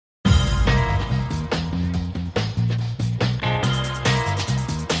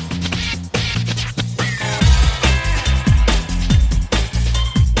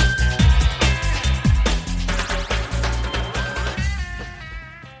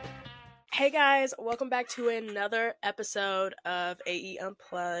Hey guys, welcome back to another episode of AE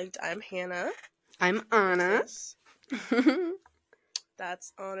Unplugged. I'm Hannah. I'm Anna.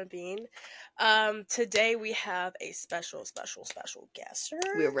 That's Anna Bean. Today we have a special guest.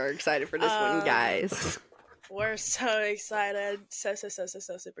 We're very excited for this one, guys. We're so excited. So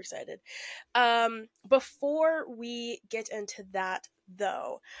super excited. Before we get into that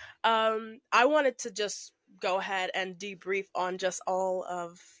though, I wanted to just go ahead and debrief on just all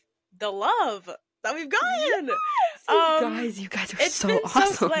of the love that we've gotten. Yes! You guys are so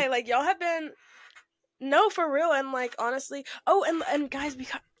awesome. So slay. Like, y'all have been for real, and like honestly. Oh, and guys, we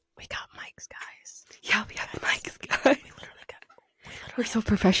got mics, guys. Yeah, we got mics, guys. We're so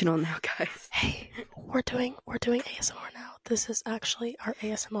professional now, guys. Hey, we're doing ASMR now. This is actually our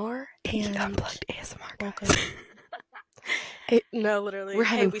ASMR and Unplugged ASMR, guys. No, literally. We're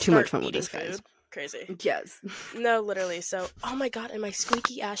having too much fun with this, guys. Food. Crazy. Yes. No, literally. So, oh my god, in my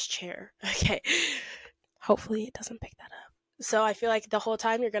squeaky ass chair. Okay. Hopefully it doesn't pick that up. So I feel like the whole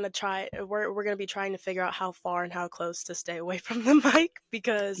time we're gonna be trying to figure out how far and how close to stay away from the mic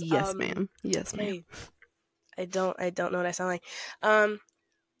because yes, ma'am. Yes, ma'am. I don't know what I sound like.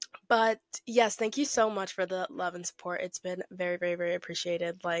 But yes, thank you so much for the love and support. It's been very, very, very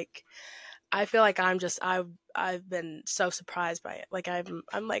appreciated. Like, I feel like I've been so surprised by it. Like I'm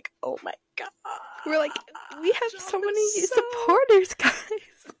like, oh my god. We're like, we have so many supporters, guys.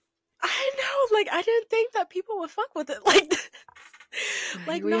 I know, like I didn't think that people would fuck with it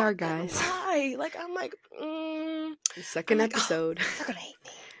like we are, guys. Why? Like I'm like, The second episode. Oh, they're gonna hate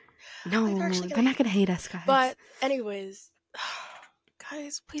me. No, they're not gonna hate us, guys. But anyways,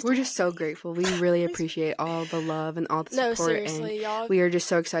 guys, please. We're just so grateful. We really appreciate all the love and all the support. No, seriously, and y'all. We are just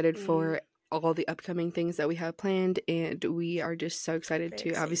so excited for all the upcoming things that we have planned, and we are just so excited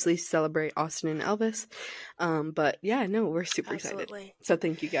to obviously celebrate Austin and Elvis. But yeah, no, we're super excited. So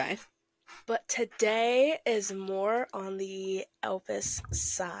thank you, guys. But today is more on the Elvis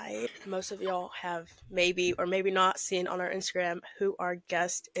side. Most of y'all have maybe or maybe not seen on our Instagram who our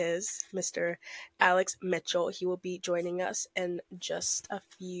guest is, Mr. Alex Mitchell. He will be joining us in just a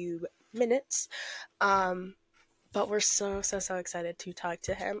few minutes. But we're so excited to talk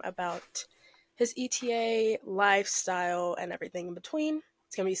to him about his ETA, lifestyle, and everything in between.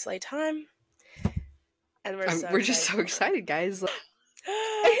 It's going to be slay time. And we're just so excited, guys.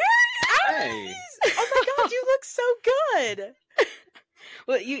 Hey. Oh my god, you look so good.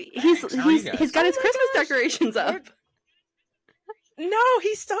 Well, he's got his Christmas decorations up. No,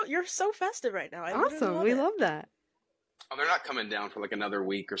 you're so festive right now. Awesome, we love that. Oh, they're not coming down for like another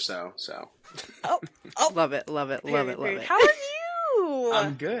week or so. Oh, love it. How are you?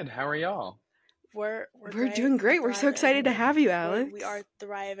 I'm good. How are y'all? We're doing great. We're so excited to have you, Alex. We are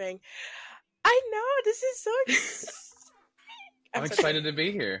thriving. I know, this is so I'm excited to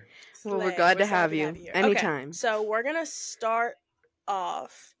be here. Well, we're glad to have you anytime. Okay, so we're gonna start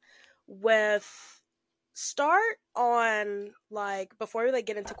off on like before we like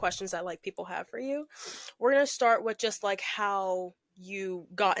get into questions that like people have for you. We're gonna start with just like how you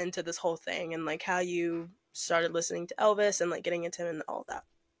got into this whole thing and like how you started listening to Elvis and like getting into him and all that.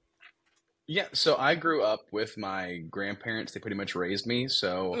 Yeah, so I grew up with my grandparents. They pretty much raised me.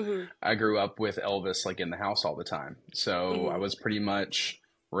 So I grew up with Elvis like in the house all the time. So I was pretty much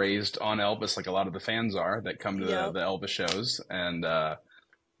raised on Elvis like a lot of the fans are that come to the Elvis shows. And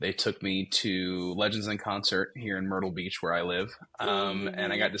they took me to Legends in Concert here in Myrtle Beach where I live.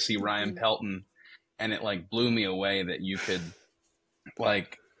 And I got to see Ryan Pelton. And it like blew me away that you could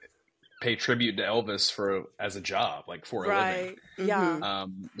like pay tribute to Elvis as a job, like for a living. Yeah.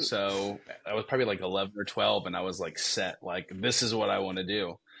 So I was probably like 11 or 12 and I was like set, like this is what I want to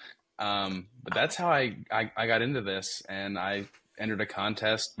do. But that's how I got into this, and I entered a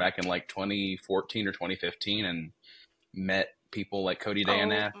contest back in like 2014 or 2015 and met people like Cody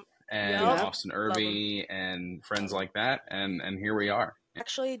Danath and Austin Irby and friends like that. And here we are.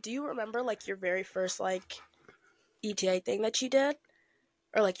 Actually, do you remember like your very first like ETA thing that you did?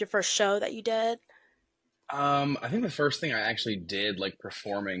 Or like your first show that you did? I think the first thing I actually did, like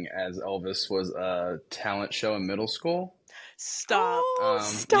performing as Elvis, was a talent show in middle school. Stop!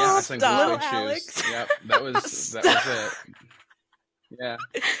 Stop! Yeah, I sang Little Blue Alex. Shoes. Yep, that was it. Yeah,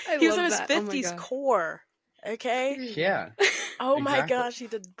 he was in his 50s core. Okay. Yeah. Oh my gosh, he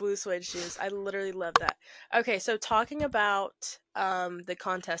did Blue Suede Shoes. I literally love that. Okay, so talking about the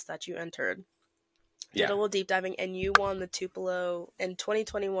contest that you entered. Did a little deep diving, and you won the Tupelo in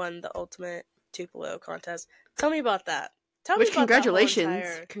 2021, the Ultimate Tupelo contest. Tell me about that. Congratulations!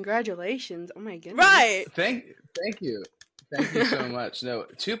 Congratulations! Oh my goodness! Right. Thank you so much. No,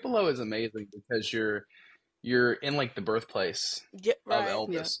 Tupelo is amazing because you're you're in like the birthplace of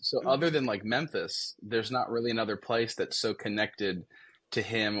Elvis. Yeah. So other than like Memphis, there's not really another place that's so connected to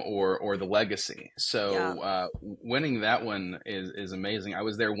him or the legacy. So winning that one is amazing. I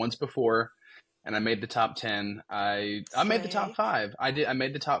was there once before, and I made the top 10. I made the top 5. I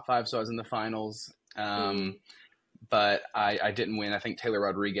made the top 5, so I was in the finals. But I didn't win. I think Taylor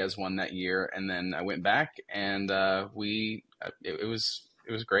Rodriguez won that year, and then I went back, and it was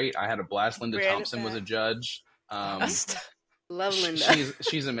great. I had a blast. Linda Thompson was a judge. Love Linda.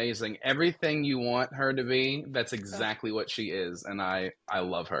 She's amazing. Everything you want her to be, that's exactly what she is, and I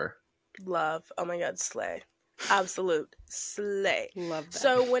love her. Love. Oh my God, slay. Absolute slay. Love that.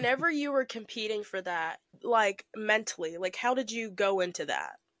 So whenever you were competing for that, like mentally, like how did you go into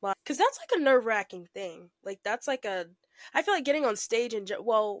that? Like, because that's like a nerve-wracking thing. Like that's like I feel like getting on stage and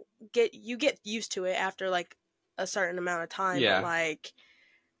you get used to it after like a certain amount of time. Yeah. But like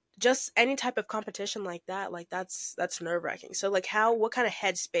just any type of competition like that, like that's nerve-wracking. So like what kind of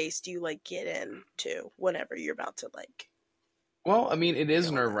headspace do you like get into whenever you're about to like? Well, I mean, it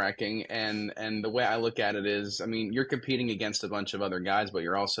is nerve-wracking, and the way I look at it is, I mean, you're competing against a bunch of other guys, but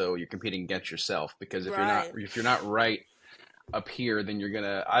you're competing against yourself, because if you're not right up here, then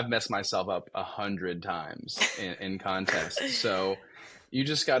I've messed myself up 100 times in contests. So you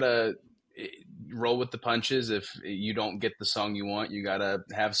just gotta roll with the punches. If you don't get the song you want, you gotta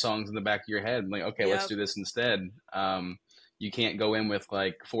have songs in the back of your head, like, okay, let's do this instead. You can't go in with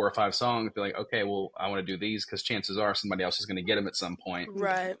like 4 or 5 songs, be like, okay, well, I want to do these, because chances are somebody else is going to get them at some point.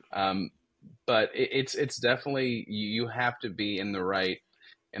 Right. But it's definitely, you have to be in the right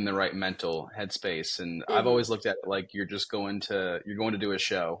mental headspace. And I've always looked at it like you're going to do a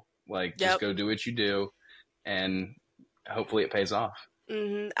show. Like, just go do what you do, and hopefully it pays off.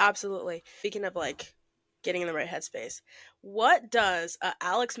 Absolutely. Speaking of like getting in the right headspace, what does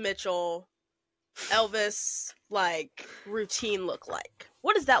Alex Mitchell, Elvis like routine look like?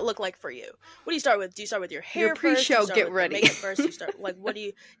 What does that look like for you? What do you start with? Do you start with your hair? Your pre-show, get ready. Makeup first. You start like, what do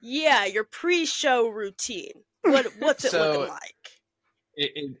you? Yeah, your pre-show routine. What's it looking like?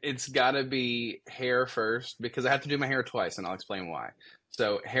 It's got to be hair first, because I have to do my hair twice, and I'll explain why.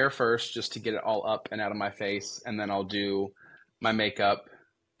 So hair first, just to get it all up and out of my face, and then I'll do my makeup.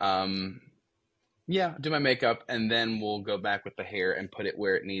 Do my makeup, and then we'll go back with the hair and put it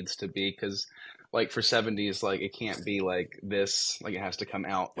where it needs to be, because like for 70s, like it can't be like this, like it has to come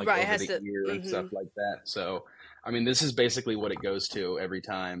out like over the ear and stuff like that. So I mean, this is basically what it goes to every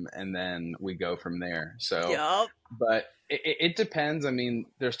time, and then we go from there. So but it depends. I mean,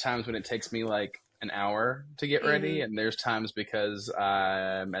 there's times when it takes me like an hour to get ready, and there's times, because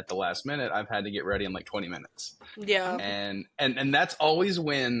I'm at the last minute, I've had to get ready in like 20 minutes. Yeah. And that's always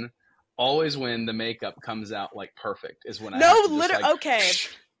when the makeup comes out like perfect, is when okay.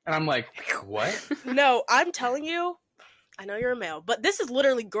 And I'm like, what? No, I'm telling you, I know you're a male, but this is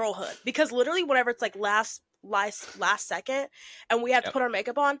literally girlhood, because literally whenever it's like last second and we have to put our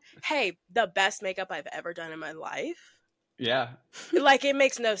makeup on, hey, the best makeup I've ever done in my life. Yeah. Like, it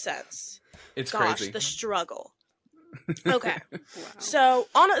makes no sense. It's crazy. The struggle. Okay. Wow. So,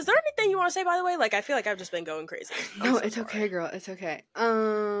 Anna, is there anything you want to say, by the way? Like, I feel like I've just been going crazy. No, it's okay, girl. It's okay.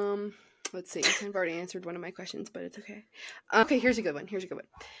 Let's see. I've already answered one of my questions, but it's okay. Okay, here's a good one.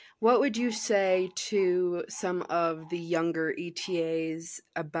 What would you say to some of the younger ETAs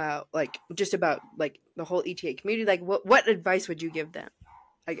about the whole ETA community? Like, what advice would you give them?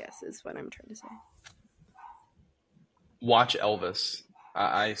 I guess is what I'm trying to say. Watch Elvis.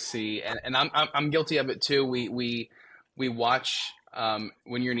 I see, and I'm guilty of it too. We watch.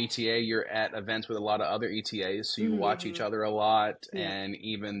 When you're an ETA, you're at events with a lot of other ETAs, so you watch each other a lot, and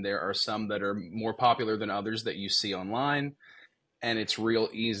even there are some that are more popular than others that you see online, and it's real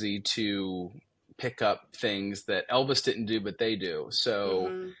easy to pick up things that Elvis didn't do, but they do.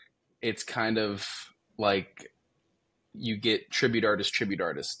 So it's kind of like you get tribute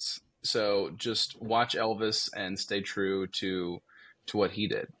artists. So just watch Elvis and stay true to what he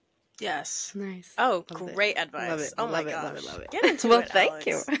did. Yes. Nice. Oh, great advice. Love it. Oh my gosh. Love it. Get into well, it, thank Alex.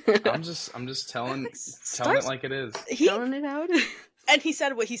 you. I'm just telling it like it is. Telling it out. And he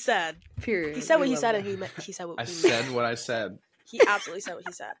said what he said. Period. He said what he said, and he said what I he said meant. what I said. He absolutely said what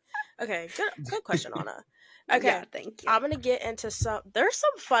he said. Okay, good question, Anna. Okay, yeah, thank you. I'm gonna get into there's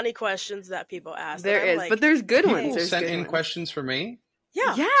some funny questions that people ask. There is, but there's good ones. People there's sent in questions for me.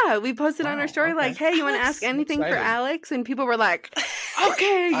 Yeah, we posted on our story like, "Hey, you want to ask anything for Alex?" And people were like,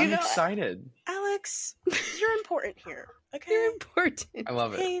 "Okay, I'm excited." Alex, you're important here. Okay, you're important. I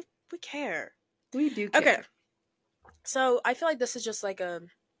love it. Hey, we care. We do care. Okay, so I feel like this is just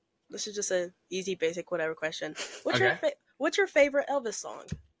a easy, basic, whatever question. What's your favorite Elvis song?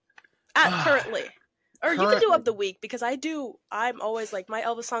 Currently. Or you can do of the week, because I'm always like, my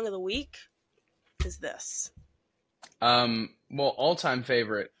Elvis song of the week is this. Well, all-time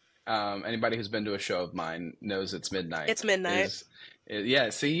favorite, anybody who's been to a show of mine knows it's Midnight. It's Midnight. Yeah,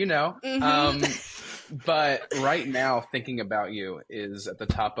 see, you know. Mm-hmm. But right now, Thinking About You is at the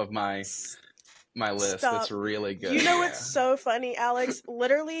top of my list. Stop. It's really good. You know what's so funny, Alex?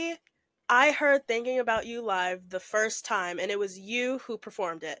 Literally, I heard Thinking About You live the first time, and it was you who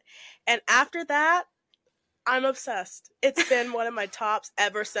performed it. And after that, I'm obsessed. It's been one of my tops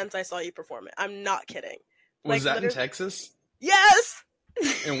ever since I saw you perform it. I'm not kidding. Was that in Texas? Yes!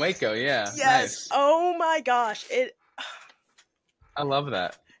 In Waco, yeah. Yes. Nice. Oh my gosh. I love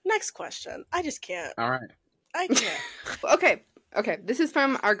that. Next question. I just can't. All right. I can't. Okay. This is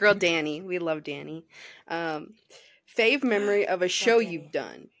from our girl Danny. We love Danny. Fave memory of a show you've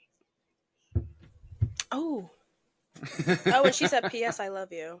done. Oh. Oh, and she said, P.S. I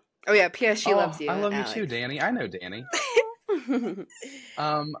love you. Oh yeah, P.S. She loves you. I love Alex. you too, Danny. I know Danny.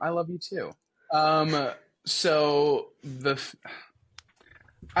 I love you too. So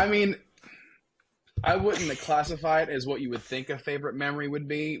I mean, I wouldn't classify it as what you would think a favorite memory would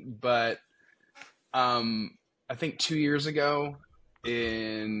be, but I think 2 years ago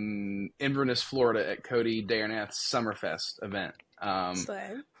in Inverness, Florida, at Cody Darnath's Summerfest event,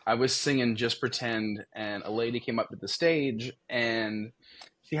 I was singing Just Pretend, and a lady came up to the stage, and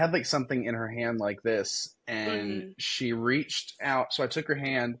she had like something in her hand like this, and she reached out. So I took her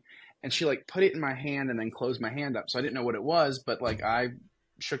hand, and she like put it in my hand and then closed my hand up. So I didn't know what it was, but like I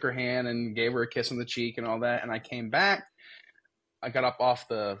shook her hand and gave her a kiss on the cheek and all that. And I came back. I got up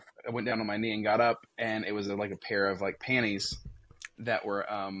I went down on my knee and got up, and it was like a pair of like panties that were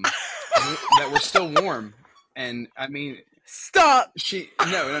still warm. And I mean, stop.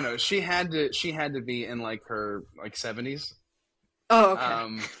 No. She had to be in like her like 70s. Oh,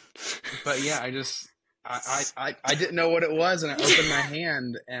 okay. But yeah, I didn't know what it was, and I opened my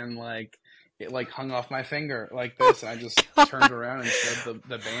hand, and like it like hung off my finger like this, and I just turned around and said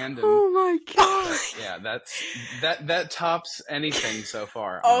the band. And, oh my god! Yeah, that tops anything so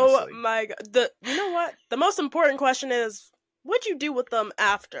far. Honestly. Oh my god! You know what? The most important question is, what'd you do with them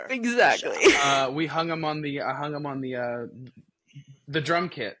after? Exactly. We hung them on the drum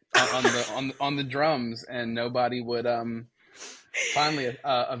kit on the drums, and nobody would Finally,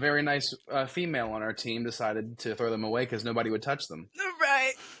 a very nice female on our team decided to throw them away because nobody would touch them.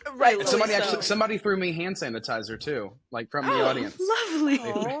 Right. And somebody threw me hand sanitizer too, like from the audience. Lovely.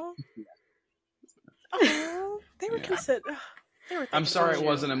 They were considered. I'm sorry it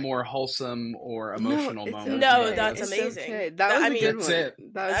wasn't a more wholesome or emotional moment. No, that's amazing. Okay. That was a good one. It.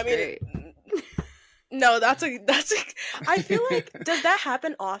 That was great. No, that's a. I feel like, does that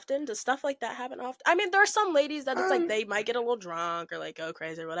happen often? Does stuff like that happen often? I mean, there are some ladies that it's like they might get a little drunk or like go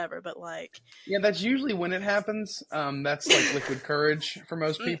crazy or whatever, but like. Yeah, that's usually when it happens. That's like liquid courage for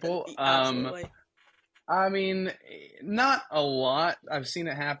most people. Absolutely. I mean, not a lot. I've seen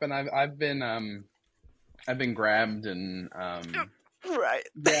it happen. I've been grabbed and. Right.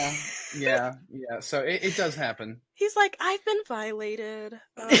 Yeah. So it does happen. He's like, I've been violated.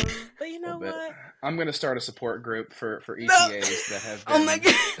 But you know what? I'm going to start a support group for ETAs that have been... Oh my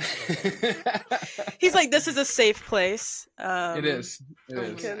god. He's like, this is a safe place. It is.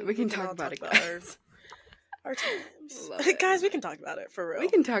 We can talk about it, guys. Our times. Guys, we can talk about it, for real. We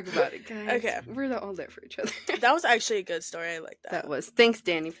can talk about it, guys. Okay. We're all there for each other. That was actually a good story. I like that. That was. Thanks,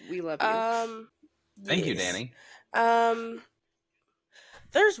 Danny. We love you. Thank you, Danny.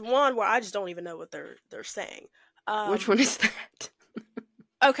 There's one where I just don't even know what they're saying. Which one is that?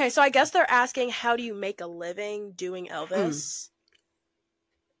 Okay, so I guess they're asking, how do you make a living doing Elvis?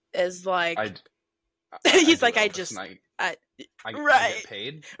 Is like... he's like, I get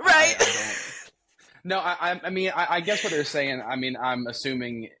paid. Right. I mean, I guess what they're saying, I mean, I'm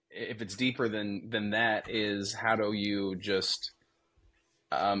assuming if it's deeper than that, is how do you just...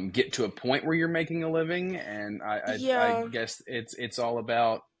 get to a point where you're making a living, and I guess it's all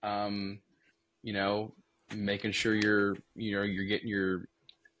about making sure you're getting your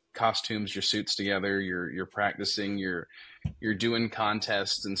costumes, your suits together, you're practicing, you're doing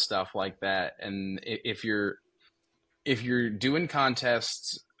contests and stuff like that. And if you're doing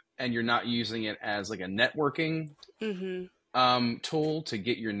contests and you're not using it as like a networking tool to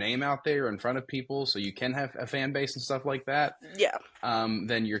get your name out there in front of people so you can have a fan base and stuff like that,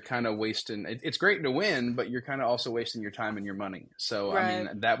 then you're kind of wasting it's great to win, but you're kind of also wasting your time and your money. So right. I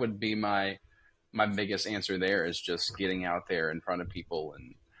mean, that would be my biggest answer there, is just getting out there in front of people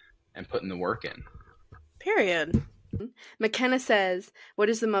and putting the work in. Period. McKenna says, what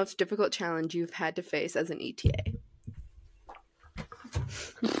is the most difficult challenge you've had to face as an ETA?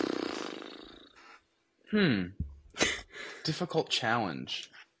 Difficult challenge.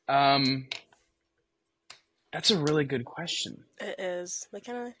 That's a really good question. It is.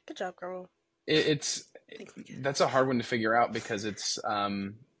 McKenna, good job, girl. That's a hard one to figure out because this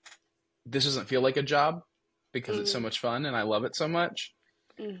doesn't feel like a job because it's so much fun and I love it so much.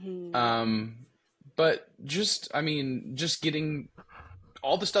 But just getting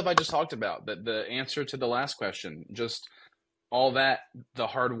all the stuff I just talked about, the answer to the last question, just all that, the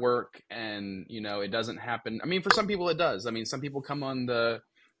hard work, and it doesn't happen. I mean, for some people it does. I mean, some people come on the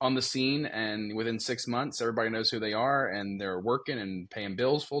scene and within 6 months everybody knows who they are and they're working and paying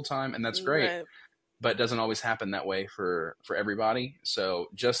bills full time, and that's great. Right. But it doesn't always happen that way for everybody. So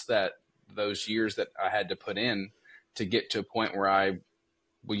just those years that I had to put in to get to a point where I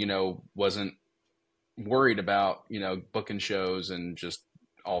wasn't worried about booking shows and just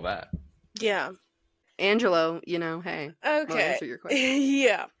all that. Yeah. Angelo, hey. Okay. I'll answer your question.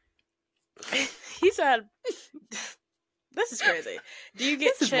 Yeah. He said, this is crazy. Do you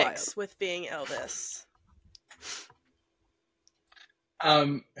get chicks with being Elvis?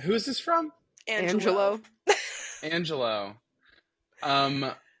 Who is this from? Angelo. Angelo. I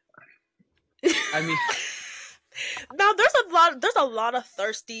mean, now there's a lot of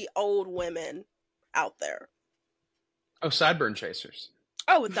thirsty old women out there. Oh, sideburn chasers.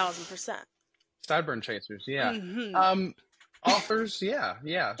 Oh, 1,000%. Sideburn chasers, yeah. Mm-hmm. Authors, yeah,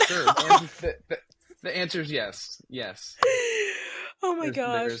 sure. The answer is yes. Oh my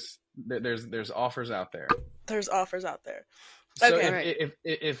gosh. There's offers out there. There's offers out there. So Okay.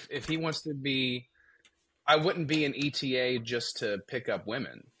 if he wants to be, I wouldn't be an ETA just to pick up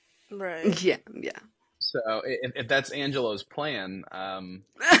women. Right. Yeah. So if that's Angelo's plan,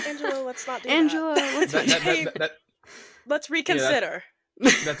 Angelo, let's not do Angelo, that. Let's reconsider.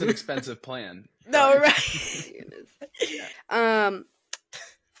 That's an expensive plan. No, right.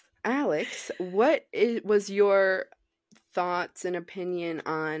 Alex, what was your thoughts and opinion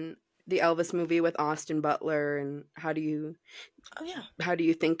on the Elvis movie with Austin Butler, and how do you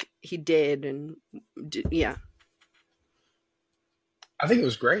think he did? And yeah, I think it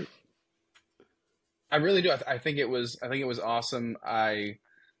was great. I really do. I think it was awesome. I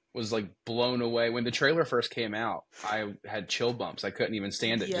was like blown away when the trailer first came out. I had chill bumps. I couldn't even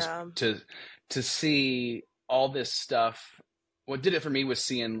stand it. Yeah. Just to see all this stuff. What did it for me was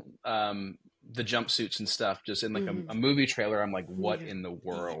seeing the jumpsuits and stuff just in like a movie trailer. I'm like, what in the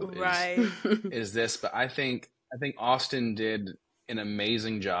world is this? But I think Austin did an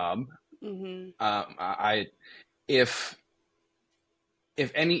amazing job.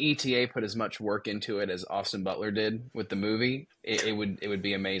 If any ETA put as much work into it as Austin Butler did with the movie, it would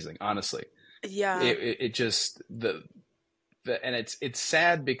be amazing, honestly. Yeah. It just and it's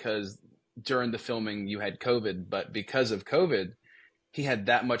sad because during the filming you had COVID, but because of COVID, he had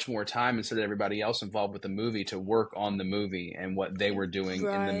that much more time instead of everybody else involved with the movie to work on the movie and what they were doing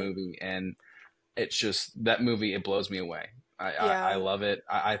in the movie. And it's just, that movie, it blows me away. I love it.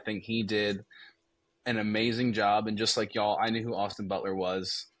 I think he did an amazing job. And just like y'all, I knew who Austin Butler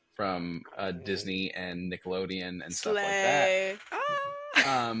was from Disney and Nickelodeon and stuff like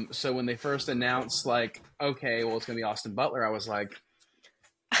that. So when they first announced like, okay, well, it's going to be Austin Butler, I was like,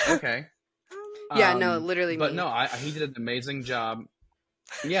 okay. Yeah, no, literally. But no, he did an amazing job.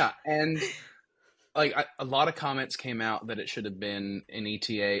 Yeah, and like a lot of comments came out that it should have been an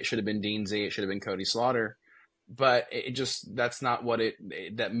ETA, it should have been Dean Z, it should have been Cody Slaughter, but that's not what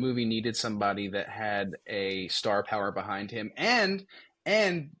that movie needed. Somebody that had a star power behind him, and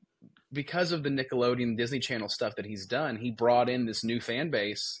because of the Nickelodeon Disney Channel stuff that he's done, he brought in this new fan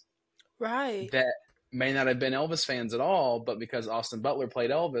base, right? That may not have been Elvis fans at all, but because Austin Butler played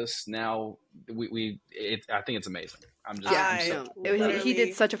Elvis, now I think it's amazing. He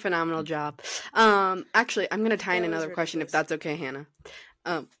did such a phenomenal job. Actually, I'm going to tie in another question, if that's okay, Hannah,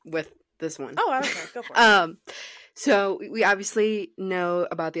 with this one. Oh, okay, go for it. So we obviously know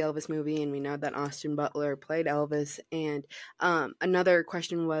about the Elvis movie, and we know that Austin Butler played Elvis. And another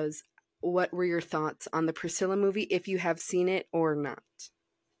question was, what were your thoughts on the Priscilla movie, if you have seen it or not?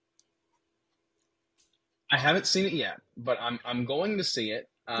 I haven't seen it yet, but I'm going to see it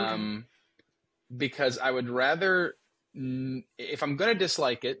because I would rather, if I'm going to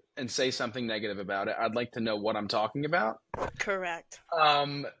dislike it and say something negative about it, I'd like to know what I'm talking about. Correct.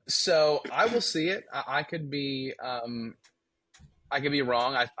 So I will see it. I could be wrong.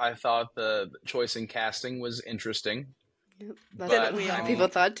 I thought the choice in casting was interesting. Yep, that's what people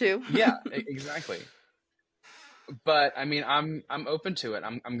thought too. Yeah, exactly. But I mean, I'm open to it.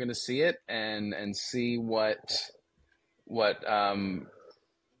 I'm going to see it and see what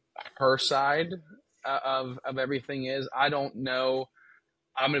her side of everything is. I don't know.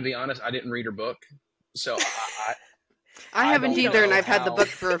 I'm going to be honest. I didn't read her book, So I I haven't don't either, and know I've had the how- book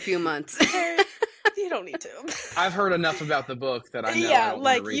for a few months. You don't need to. I've heard enough about the book that I know I Yeah, don't want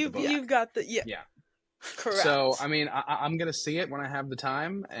like to read the book. you've got the Yeah. correct. So I mean, I'm gonna see it when I have the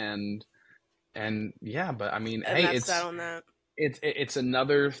time, and yeah, but I mean, and hey, that's that on that. it's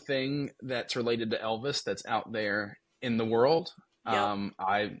another thing that's related to Elvis that's out there in the world. Yep.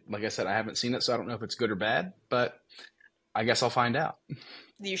 Like I said, I haven't seen it, so I don't know if it's good or bad, but I guess I'll find out.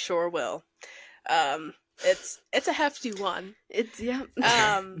 You sure will. It's a hefty one. It's yeah.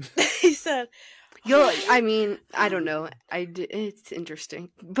 He said, I mean, I don't know. It's interesting,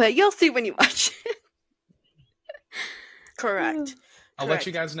 but you'll see when you watch it. correct. I'll let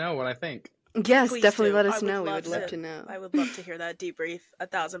you guys know what I think. Yes, Please definitely do. let I us would know. We love would love to know. I would love to hear that debrief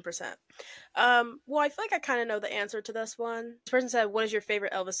 1,000%. Well, I feel like I kind of know the answer to this one. This person said, "What is your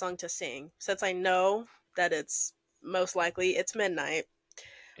favorite Elvis song to sing?" Since I know that it's most likely it's Midnight,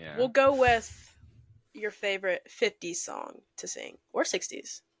 Yeah. we'll go with your favorite 50s song to sing or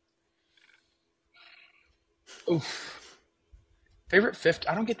 60s. Oof. Favorite 50?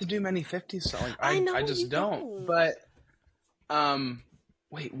 I don't get to do many 50s songs. I know I just you don't. But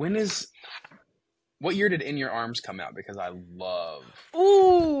wait, what year did In Your Arms come out? Because I love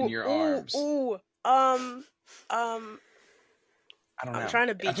In Your Arms. I don't know. I'm trying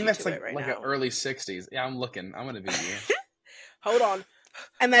to beat I think you that's to it right like now. an early 60s. Yeah, I'm looking. I'm gonna beat you. Hold on.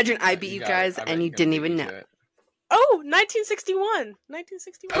 Imagine I beat you got guys it. and you didn't even know. Oh, 1961.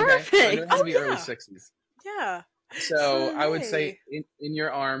 1961. Okay. Perfect. So I knew it had to be Oh, early yeah. 60s. Yeah. So I would hey. say in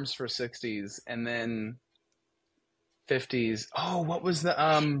Your Arms for 60s, and then 50s. Oh, what was the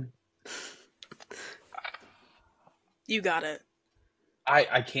You got it.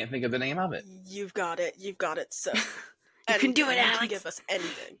 I can't think of the name of it. You've got it. You've got it. So You can do it, You Alex. can give us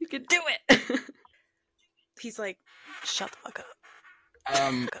anything. You can do it. He's like, shut the fuck up.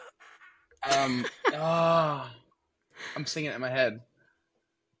 I'm singing it in my head.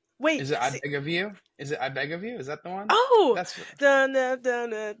 Wait. Is it I Beg of You? Is it I Beg of You? Is that the one? Oh, That's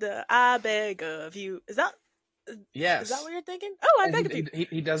I beg of you. Is that? yes. Is that what you're thinking? Oh, I beg of you.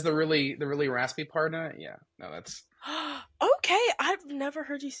 He does the really raspy part in it. Yeah. No, that's Okay. I've never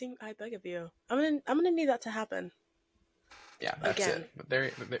heard you sing "I Beg of You." I'm gonna need that to happen. yeah. That's Again. it. But there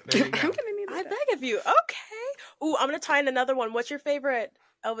you go. I'm gonna need I that. beg of you. Okay. Ooh, I'm gonna tie in another one. What's your favorite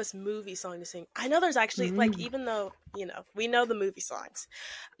Elvis movie song to sing? I know there's actually like, even though we know the movie songs,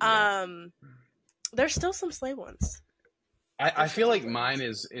 Yeah. there's still some sleigh ones. I feel like mine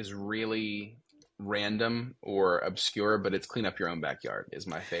is really random or obscure, but it's "Clean Up Your Own Backyard" is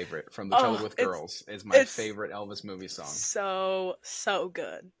my favorite. From The Trouble with Girls is my favorite Elvis movie song. So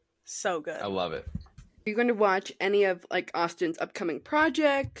good. So good. I love it. Are you going to watch any of like Austin's upcoming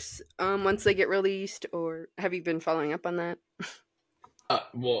projects once they get released, or have you been following up on that?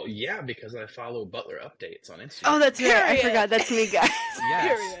 Well, yeah, because I follow Butler Updates on Instagram. Oh, that's right. I Period. forgot. That's me, guys. Yes,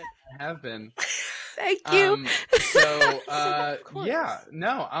 Period. I have been. Thank you. Yeah,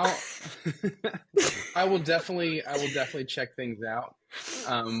 no, I will definitely check things out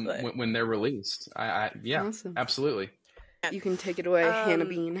when they're released. Yeah, Awesome. absolutely. You can take it away, Hannah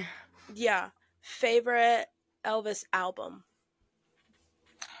Bean. Yeah. Favorite Elvis album?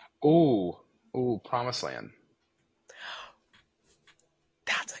 Ooh, Promised Land.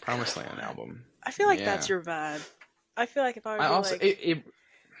 That's a Promised good Land one. album. I feel like that's your vibe. I feel like if I were also like... it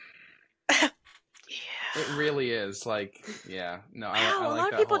yeah. It really is like, yeah. No, Wow, I like a lot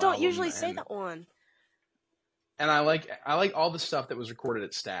of that people whole don't album, usually say that one. And I like all the stuff that was recorded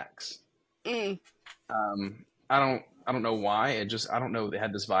at Stax. I don't know why. I don't know. It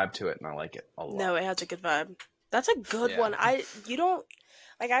had this vibe to it, and I like it a lot. No, it has a good vibe. That's a good one. I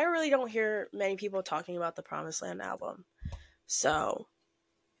really don't hear many people talking about the Promised Land album. So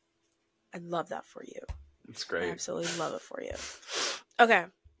I love that for you. It's great. I absolutely love it for you. Okay.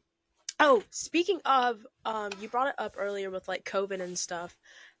 Oh, speaking of, you brought it up earlier with like COVID and stuff.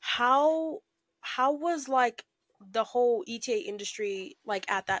 How was like the whole ETA industry like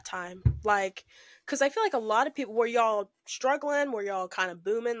at that time? Like, because I feel like a lot of people, were y'all struggling? Were y'all kind of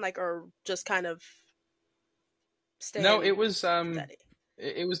booming? Like, or just kind of staying? No, it was steady?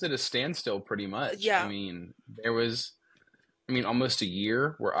 it was at a standstill pretty much. Yeah. I mean, there was almost a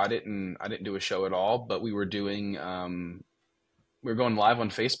year where I didn't do a show at all, but we were doing we were going live on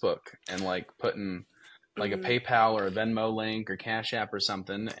Facebook and like putting like a PayPal or a Venmo link or Cash App or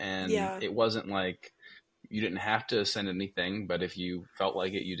something, and it wasn't like you didn't have to send anything, but if you felt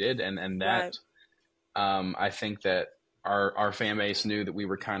like it, you did, and that I think that our fan base knew that we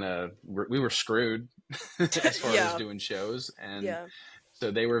were we were screwed as far as doing shows, and So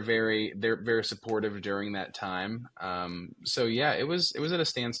they're very supportive during that time. So yeah, it was at a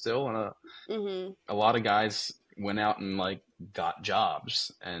standstill, and a lot of guys went out and like got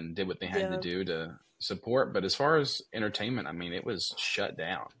jobs and did what they had to do to support. But as far as entertainment, I mean, it was shut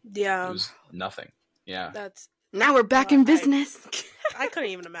down. Yeah, it was nothing. Yeah, now we're back in business. I couldn't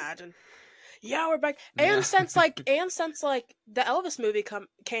even imagine. Yeah, we're back. And since like the Elvis movie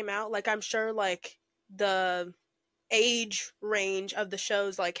came out, like I'm sure like the age range of the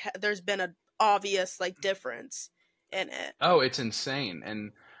shows, like there's been an obvious like difference in it. Oh, it's insane.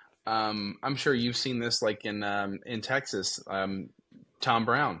 And I'm sure you've seen this like in Texas. Tom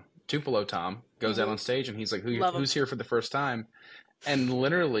Brown, Tupelo Tom, goes out on stage and he's like, who's here for the first time? And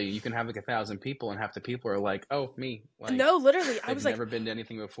literally, you can have like 1,000 people, and half the people are like, "Oh, me." Like, no, literally, I was never been to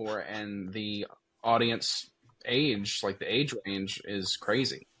anything before, and the audience age, like the age range, is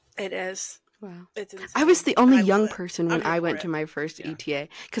crazy. It is. Wow, it's insane. I was the only young person when I went to my first ETA,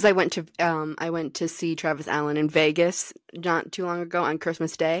 because I went to see Travis Allen in Vegas not too long ago on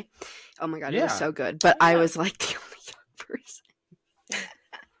Christmas Day. Oh my god, it was so good. But I was like the only young person.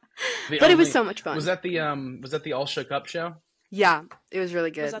 But it was so much fun. Was that the All Shook Up show? Yeah, it was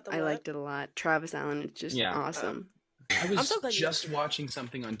really good. I liked it a lot. Travis Allen is just awesome. I was just watching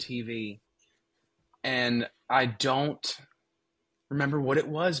something on TV, and I don't remember what it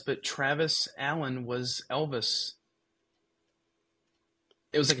was, but Travis Allen was Elvis.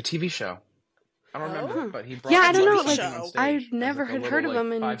 It was like a TV show. I don't remember, but he brought I don't know. Like, I never had heard of him.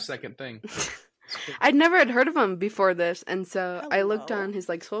 5-second thing. I'd never had heard of him before this, and so I looked on his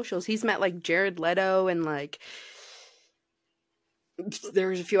like socials. He's met like Jared Leto and like there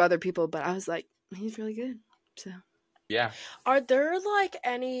was a few other people, but I was like, he's really good. So yeah. Are there like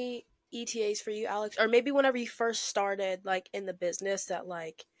any ETAs for you, Alex, or maybe whenever you first started like in the business that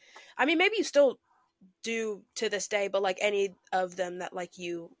like, I mean, maybe you still do to this day, but like any of them that like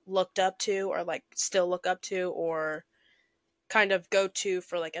you looked up to or like still look up to or kind of go to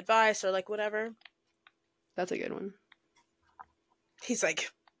for like advice or like whatever? That's a good one. He's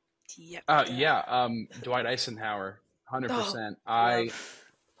like, yep. Dwight Eisenhower, 100%.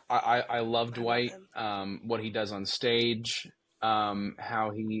 I love Dwight. What he does on stage,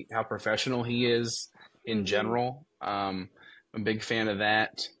 how professional he is in general. I'm a big fan of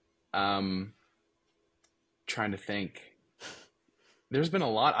that. Trying to think. There's been a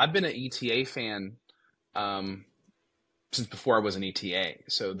lot. I've been an ETA fan since before I was an ETA.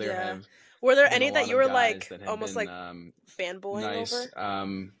 So were there any that you were like almost like fanboying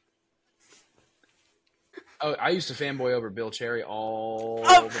over? I used to fanboy over Bill Cherry all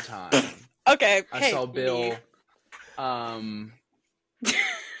the time. Okay. I saw Bill. I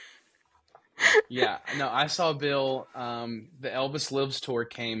saw Bill. The Elvis Lives tour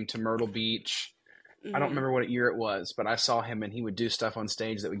came to Myrtle Beach. I don't remember what year it was, but I saw him and he would do stuff on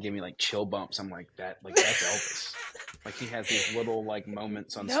stage that would give me like chill bumps. I'm like, that's Elvis. Like he has these little like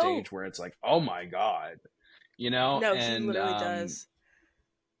moments on stage where it's like, oh my God, you know? No, he literally does.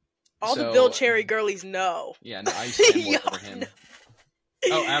 All the Bill Cherry girlies know. Yeah, no, I used to fanboy over him.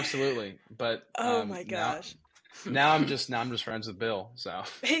 Oh, absolutely. But oh my gosh. Now I'm just friends with Bill. So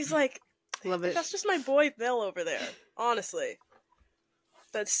he's like, love it. That's just my boy Bill over there. Honestly,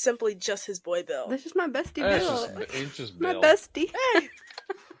 that's simply just his boy Bill. That's just my bestie Bill. It's just my Bill. Bestie. Hey,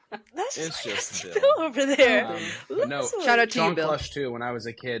 that's just Bill over there. No, shout out to Sean you, Bill. Clush too. When I was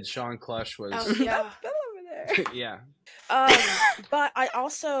a kid, Sean Clush was. Oh, yeah. Bill over there. Yeah. But I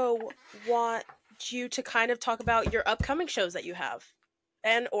also want you to kind of talk about your upcoming shows that you have,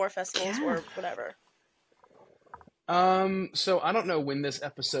 and or festivals or whatever. So I don't know when this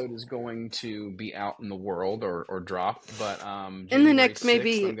episode is going to be out in the world or drop, but in the next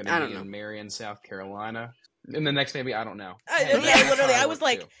 6th, I'm going to be in Marion, South Carolina. In the next maybe I don't know. Literally, I was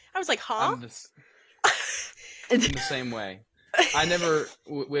like, huh? In the same way. I never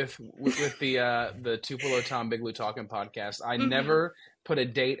with the Tupelo Tom Bigelow Talking podcast. I never put a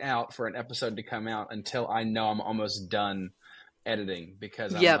date out for an episode to come out until I know I'm almost done editing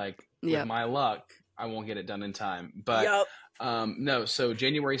because I'm like, with my luck, I won't get it done in time. But no, so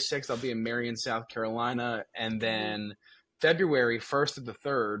January 6th, I'll be in Marion, South Carolina, and then February 1st to the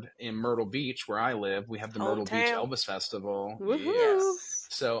 3rd in Myrtle Beach, where I live, we have the Myrtle Beach Elvis Festival. Woohoo. Yes.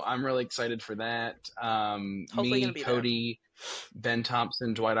 So I'm really excited for that. Me, Cody, Ben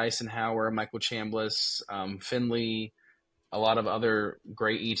Thompson, Dwight Eisenhower, Michael Chambliss, Finley, a lot of other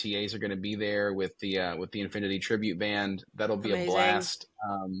great ETAs are going to be there with the Infinity Tribute Band. That'll be a blast.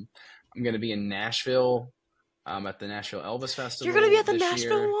 I'm going to be in Nashville at the Nashville Elvis Festival. You're going to be at the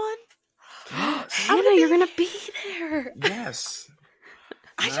Nashville one? Yes. Hannah, you're going to be there. Yes.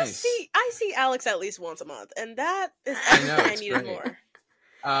 I see Alex at least once a month, and that is everything I needed more.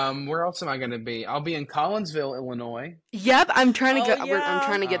 Where else am I going to be? I'll be in Collinsville, Illinois. Yep, I'm trying to go. Yeah. I'm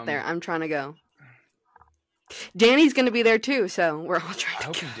trying to get there. I'm trying to go. Danny's going to be there too, so we're all trying to I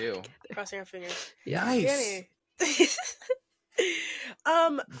hope you do. Crossing our fingers. Nice. Danny.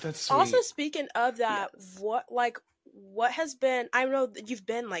 That's sweet. Also, speaking of that, what has been? I know that you've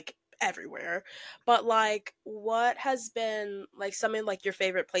been like everywhere, but like, what has been like some of like your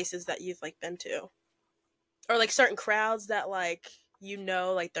favorite places that you've like been to, or like certain crowds that like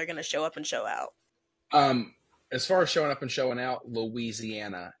like they're gonna show up and show out. As far as showing up and showing out,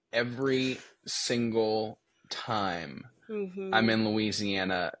 Louisiana, every single time I'm in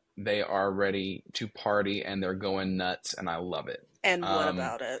Louisiana, they are ready to party and they're going nuts, and I love it. And what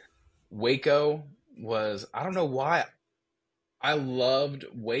about it? Waco was, I don't know why, I loved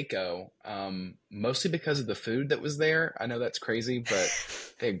Waco, mostly because of the food that was there. I know that's crazy, but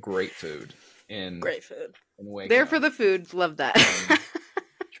they had great food in Waco. There for the food. Love that.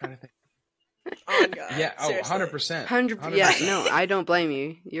 Trying to think. Oh my God. Yeah, Seriously. 100%. 100%. Yeah, no, I don't blame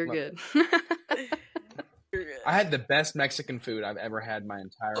you. You're good. I had the best Mexican food I've ever had my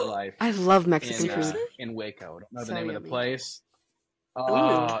entire life. I love Mexican food. In Waco. I don't know the So name yummy. of the place.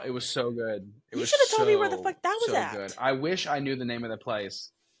 Oh, it was so good. You should have told me where the fuck that was at. Good. I wish I knew the name of the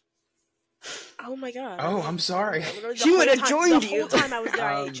place. Oh my God. Oh, I'm sorry. She would have joined the you. The whole time I was there,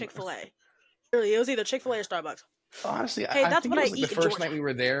 I ate Chick-fil-A. Really, it was either Chick-fil-A or Starbucks. Honestly, hey, I think it was like the first Georgia. night we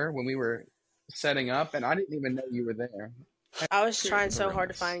were there when we were setting up, and I didn't even know you were there. I was trying so hard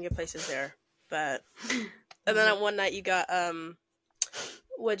to find good places there, but and then one night you got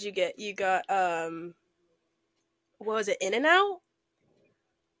what'd you get? You got what was it? In-N-Out?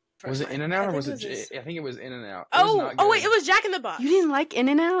 Was it In-N-Out or was it? I think it was In-N-Out. Oh wait, it was Jack in the Box. You didn't like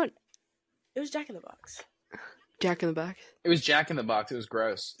In-N-Out? It was Jack in the Box. Jack in the Box. It was Jack in the Box. It was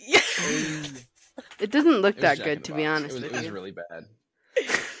gross. Yeah. It doesn't look that good, to be honest with you. It was really bad.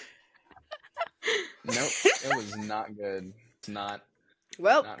 Nope, it was not good. It's not.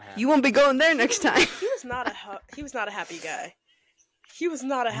 Well, you won't be going there next time. He was not a happy guy. He was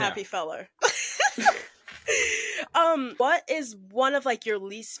not a happy feller. What is one of like your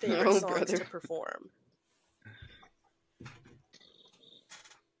least favorite songs to perform?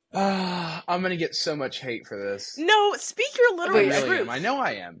 I'm gonna get so much hate for this. No, speak your literal truth. I know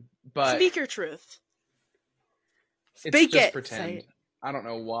I am, but speak your truth. Speak it. Pretend. It. I don't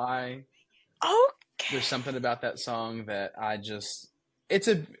know why. Okay. There's something about that song that I just. It's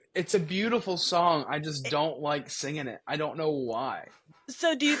a beautiful song. I just don't like singing it. I don't know why.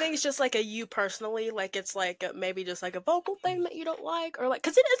 So do you think it's just like a you personally, like it's like maybe just like a vocal thing that you don't like, or like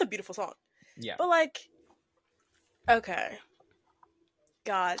because it is a beautiful song. Yeah. But like, okay.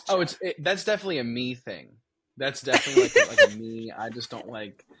 Gotcha. Oh, that's definitely a me thing. That's definitely like a me. I just don't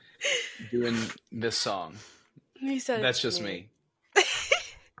like doing this song. He said that's just me.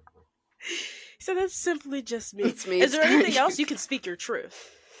 So that's simply just me. It's me. Is there anything else? You can speak your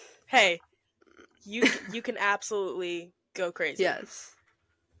truth. Hey, you can absolutely go crazy. Yes.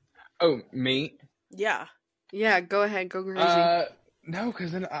 Oh, me? Yeah. Yeah, go ahead, go crazy. No,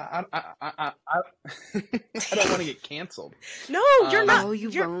 because then I don't want to get canceled. No, you're not. Oh, you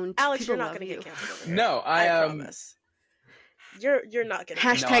won't. Alex, People you're not going to you. get canceled over here. No, I promise. You're not going to.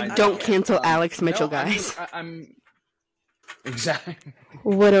 Hashtag don't cancel Alex Mitchell, guys. I'm exactly.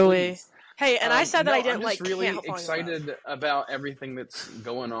 What are we? Hey, and I said that I didn't I'm just really excited about everything that's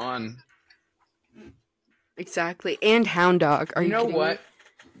going on. Exactly, and Hound Dog. Are you know kidding what?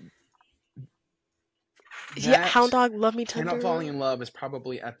 Me? Yeah, Hound Dog, Love Me Tender. Cannot Falling in Love is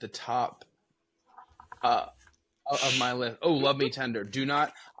probably at the top of my list. Oh, Love Me Tender. Do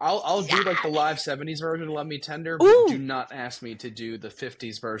not. I'll do like the live 70s version of Love Me Tender, but do not ask me to do the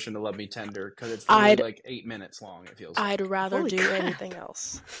 50s version of Love Me Tender because it's like 8 minutes long. It feels. I'd rather do anything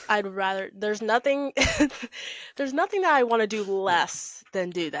else. I'd rather. There's nothing. There's nothing that I want to do less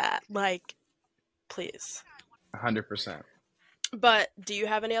than do that. Like, please. 100%. But do you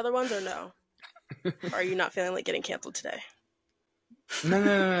have any other ones or no? Or are you not feeling like getting canceled today?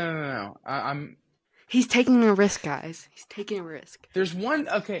 No. I'm. He's taking a risk, guys. He's taking a risk. There's one.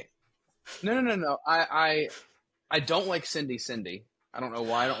 Okay. No. I don't like Cindy. I don't know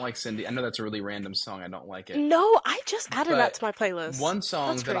why I don't like Cindy. I know that's a really random song. I don't like it. No, I just added that to my playlist. One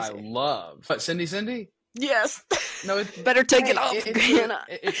song that I love. But Cindy? Yes. No, it's better take it off. It's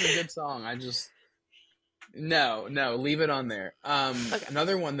a good song. I just no, leave it on there. Okay.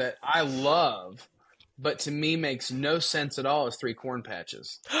 Another one that I love, but to me makes no sense at all is Three Corn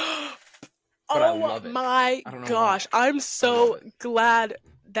Patches. But I love it. My gosh, I'm so glad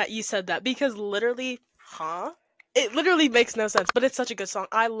that you said that because literally, it literally makes no sense, but it's such a good song.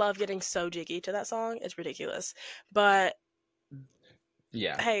 I love getting so jiggy to that song. It's ridiculous. But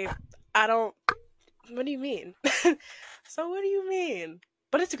Yeah. Hey, I don't. What do you mean? So what do you mean?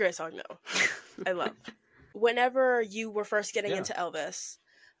 But it's a great song though. I love. Whenever you were first getting Yeah. into Elvis,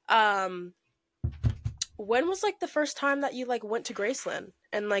 um, when was like the first time that you like went to Graceland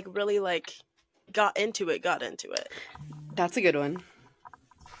and like really like got into it? That's a good one.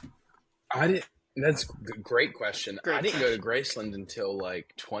 I didn't. That's a great question. Great I didn't go to Graceland until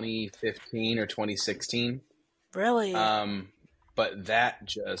like 2015 or 2016. Really? But that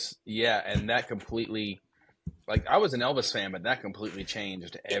just and that completely, like, I was an Elvis fan, but that completely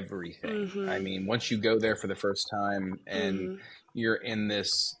changed everything. Mm-hmm. I mean, once you go there for the first time and you're in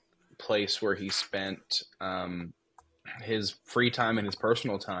this place where he spent his free time and his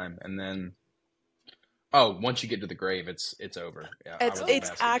personal time, and then once you get to the grave, it's over. Yeah,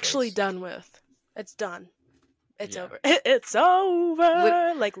 It's actually done with. It's done. It's Yeah. over. It's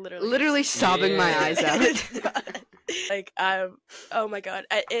over. Like Literally sobbing my eyes out. Like oh my god,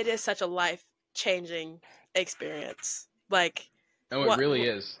 it is such a life changing experience. Like it really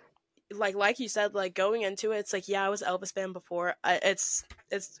is. Like you said, like going into it, it's like I was an Elvis fan before. It's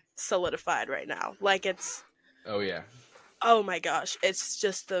solidified right now. Like it's. Oh yeah. Oh my gosh, it's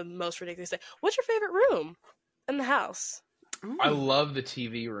just the most ridiculous thing. What's your favorite room in the house? I love the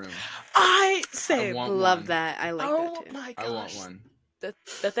TV room. I love one. that. I like that too. Oh my gosh. I want one.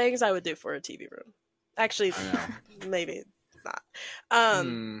 The things I would do for a TV room. Actually, maybe not.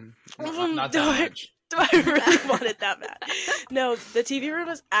 Not that much. Do I really want it that bad? No, the TV room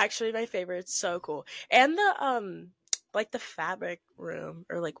is actually my favorite. It's so cool. And the like the fabric room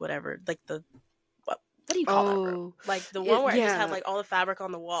or like whatever, like the what do you call that room? Like the one where it just had like all the fabric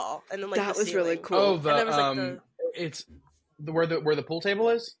on the wall, and then like that the was ceiling. really cool. Oh, and there was like it's where the pool table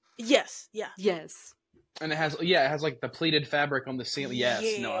is. Yes. Yeah. Yes. And it has like the pleated fabric on the ceiling.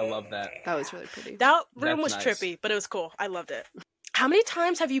 Yes, no, I love that. That was really pretty. That room was nice. trippy, but it was cool. I loved it. How many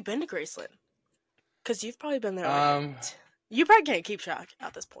times have you been to Graceland? Because you've probably been there. You probably can't keep track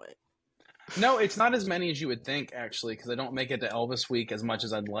at this point. No, it's not as many as you would think, actually, because I don't make it to Elvis Week as much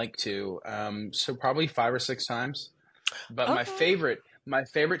as I'd like to. So probably 5 or 6 times. But my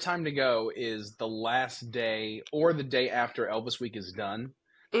favorite time to go is the last day or the day after Elvis Week is done,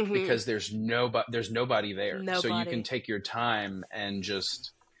 because there's nobody there. So you can take your time and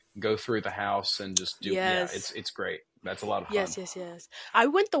just go through the house and just do. Yes. Yeah, it's great. That's a lot of fun. Yes. I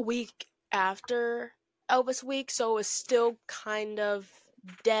went the week after Elvis Week, so it was still kind of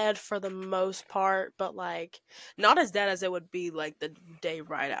dead for the most part, but like not as dead as it would be like the day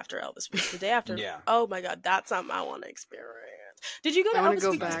right after Elvis Week. The day after, oh my god, that's something I want to experience. Did you go to Elvis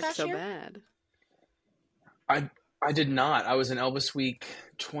Week this past year? Bad. I did not. I was in Elvis Week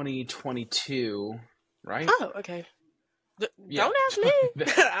 2022, right? Oh, okay. Don't ask me.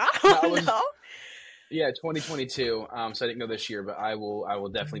 I don't know. Yeah, 2022. So I didn't go this year, but I will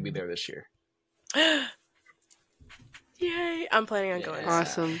definitely be there this year. Yay! I'm planning on going.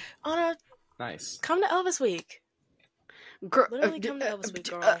 Awesome. Anna, nice. Come to Elvis Week. Literally come to Elvis Week,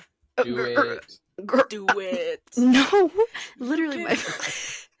 girl. Do it. No, literally.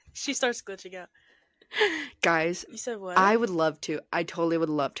 She starts glitching out. Guys, you said what? I would love to. I totally would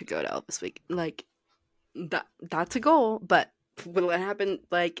love to go to Elvis Week. Like that's a goal, but will it happen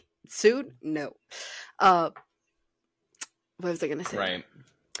like soon? No. What was I gonna say? Right.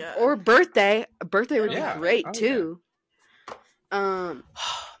 Yeah. Or birthday. A birthday would be great too.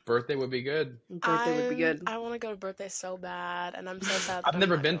 Birthday would be good. Birthday would be good. I want to go to birthday so bad, and I'm so sad. I've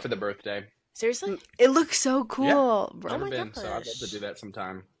never been for the birthday. Seriously? It looks so cool. Yeah, never been, so I'd love to do that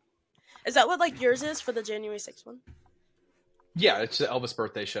sometime. Is that what like yours is for the January 6th one? Yeah, it's the Elvis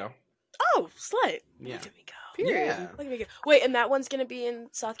birthday show. Oh, slay! Yeah. Look at me go. Period. Yeah. Look at me go. Wait, and that one's gonna be in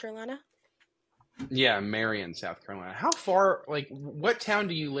South Carolina? Yeah, Marion, South Carolina. How far? Like, what town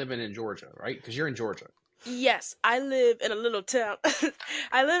do you live in Georgia? Right? Because you're in Georgia. Yes, I live in a little town.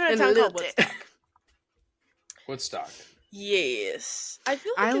 I live in a town called Woodstock. Woodstock. Yes, I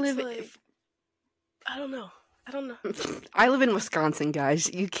feel like I don't know. I live in Wisconsin, guys.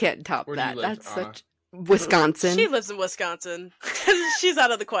 You can't top Where that. Do you live, That's such Wisconsin. She lives in Wisconsin. She's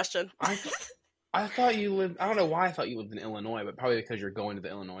out of the question. I thought you lived. I don't know why I thought you lived in Illinois, but probably because you're going to the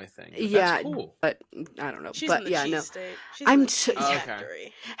Illinois thing. But that's cool. But I don't know. She's but in the cheese state. She's I'm in the cheese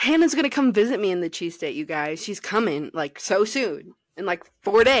factory. Hannah's gonna come visit me in the cheese state, you guys. She's coming like so soon, in like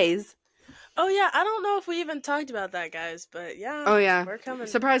 4 days. Oh yeah, I don't know if we even talked about that, guys, but yeah. Oh yeah, we're coming.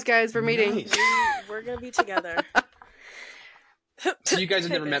 Surprise, guys! We're meeting. Nice. We're gonna be together. So you guys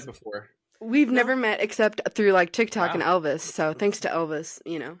have never met before? We've never met except through like TikTok and Wow. Elvis. So thanks to Elvis,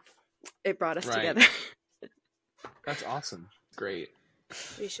 it brought us together. That's awesome. Great.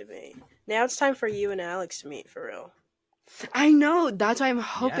 We should be. Now it's time for you and Alex to meet for real. I know. That's why I'm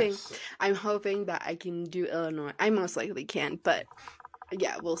hoping. Yes. I'm hoping that I can do Illinois. I most likely can, but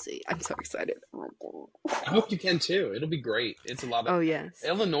yeah, we'll see. I'm so excited. I hope you can too. It'll be great. It's a lot of. Oh yes.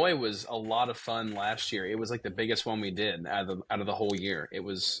 Illinois was a lot of fun last year. It was like the biggest one we did out of the whole year. It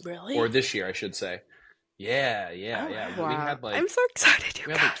was Really? or this year, I should say. Yeah. Oh, We Wow. had like I'm so excited. You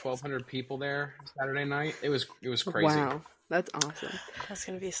we had like guys. 1,200 people there Saturday night. It was crazy. Wow, that's awesome. That's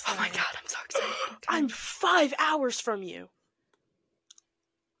gonna be. Oh my god, I'm so excited. I'm 5 hours from you.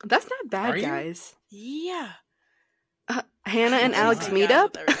 That's not bad, Are you? guys. Yeah. Hannah and Crazy Alex guy meet with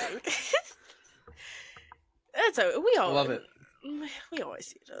up. everything. That's we I all love it. We always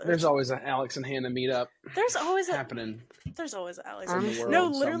see each other. There's always an Alex and Hannah meetup There's always a happening There's always an Alex. In the world No,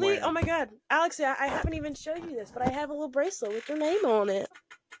 literally. somewhere. Oh my god, Alex! I haven't even showed you this, but I have a little bracelet with your name on it.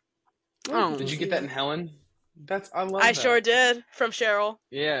 Oh, Did you get that in Helen? I love I that. sure did. From Cheryl.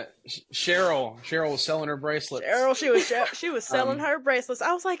 Yeah, Cheryl was selling her bracelets. Cheryl, she was selling her bracelets.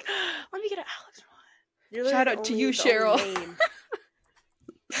 I was like, let me get an Alex one. You're Shout literally out to the you, only Cheryl. name.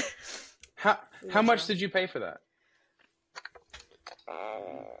 How much did you pay for that?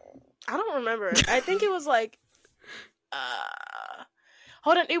 I don't remember. I think it was like,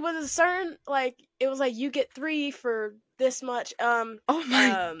 hold on. It was a certain it was like you get 3 for this much. Oh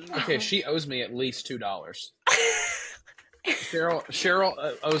my. Okay, she owes me at least $2.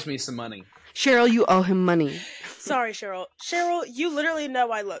 Cheryl owes me some money. Cheryl, you owe him money. Sorry, Cheryl. Cheryl, you literally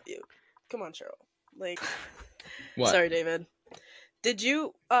know I love you. Come on, Cheryl. What? Sorry, David. Did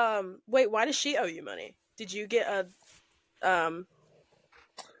you wait? Why does she owe you money? Did you get a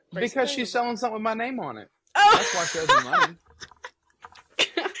Because bracelet? she's selling something with my name on it. Oh! That's why she owes me money.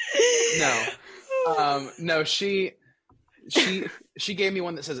 No, she gave me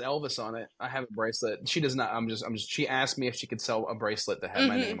one that says Elvis on it. I have a bracelet. She does not. I'm just. She asked me if she could sell a bracelet that had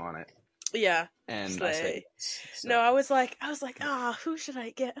my name on it, Yeah. and Slay. I said yes. So- No, I was like, who should I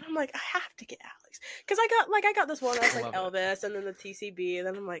get? And I'm like, I have to get Alex because I got this one that's I like love Elvis, and then the TCB, and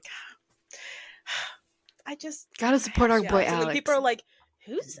then I'm like, I just Gotta support our yeah. boy And then Alex. people are like,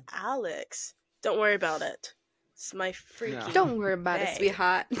 who's Alex? Don't worry about it. It's my freaky. No. Don't worry about it, bae.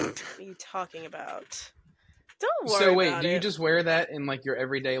 sweetheart. What are you talking about? Don't worry. So wait, about do you it. just wear that in like your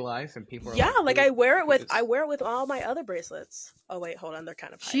everyday life, and people are Yeah, like I wear it with It's- all my other bracelets. Oh wait, hold on, they're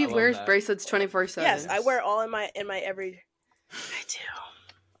kind of high. She love wears that. bracelets 24/7. Yes, I wear all in my every.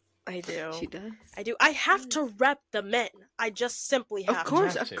 I do. She does. I do. I have to rep the men. I just simply have Of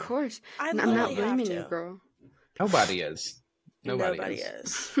course, have of to. course. I I'm literally not have blaming to. you, girl. Nobody is. Nobody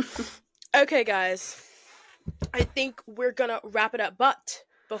is. Okay, guys. I think we're gonna wrap it up, but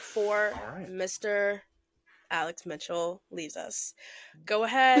before All right. Mr. Alex Mitchell leaves us, go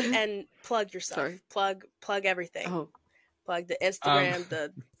ahead and plug yourself. Sorry. Plug everything. Oh, Plug the Instagram,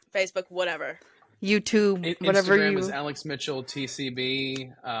 the Facebook, whatever. YouTube, whatever Instagram you. is Alex Mitchell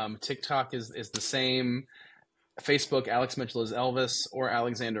TCB. TikTok is the same. Facebook, Alex Mitchell is Elvis or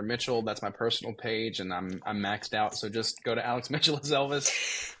Alexander Mitchell. That's my personal page, and I'm maxed out. So just go to Alex Mitchell is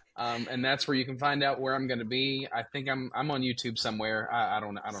Elvis, and that's where you can find out where I'm going to be. I think I'm on YouTube somewhere. I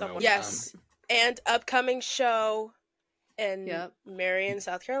don't know. Yes, and upcoming show in Yep. Marion,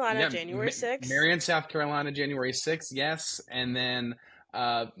 South Carolina, January 6th. Marion, South Carolina, January 6th. Yes, and then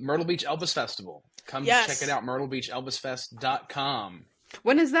Myrtle Beach Elvis Festival. Come check it out. MyrtleBeachElvisFest.com.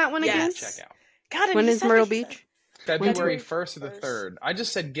 When is that one again? Yes. Check out. God, When is Myrtle Beach? February 1st or the 3rd. I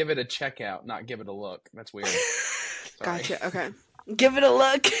just said give it a checkout, not give it a look. That's weird. Sorry. Gotcha. Okay. Give it a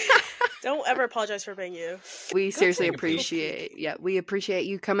look. Don't ever apologize for being you. We seriously take a peek. appreciate. Yeah, we appreciate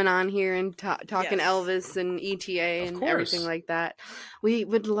you coming on here and talking Yes. Elvis and ETA and course. everything like that. We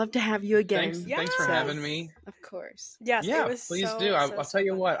would love to have you again. Thanks for having me. Of course. Yes, Yeah, it was please so, do. so, I'll so tell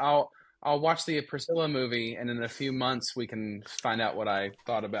you fun. what. I'll watch the Priscilla movie, and in a few months we can find out what I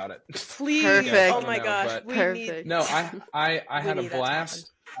thought about it. Please. Perfect. Oh my No, gosh. but- We Perfect. need. No, I had need a that to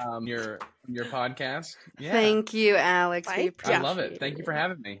blast. Your podcast. Yeah, Thank you, Alex. We Thank you. appreciate I love it. Thank you for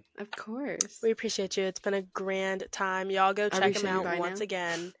having me. Of course. We appreciate you. It's been a grand time. Y'all go Are check we them saying out bye once now?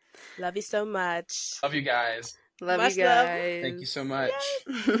 again. Love you so much. Love you guys. Love Much you love. guys. Thank you so much.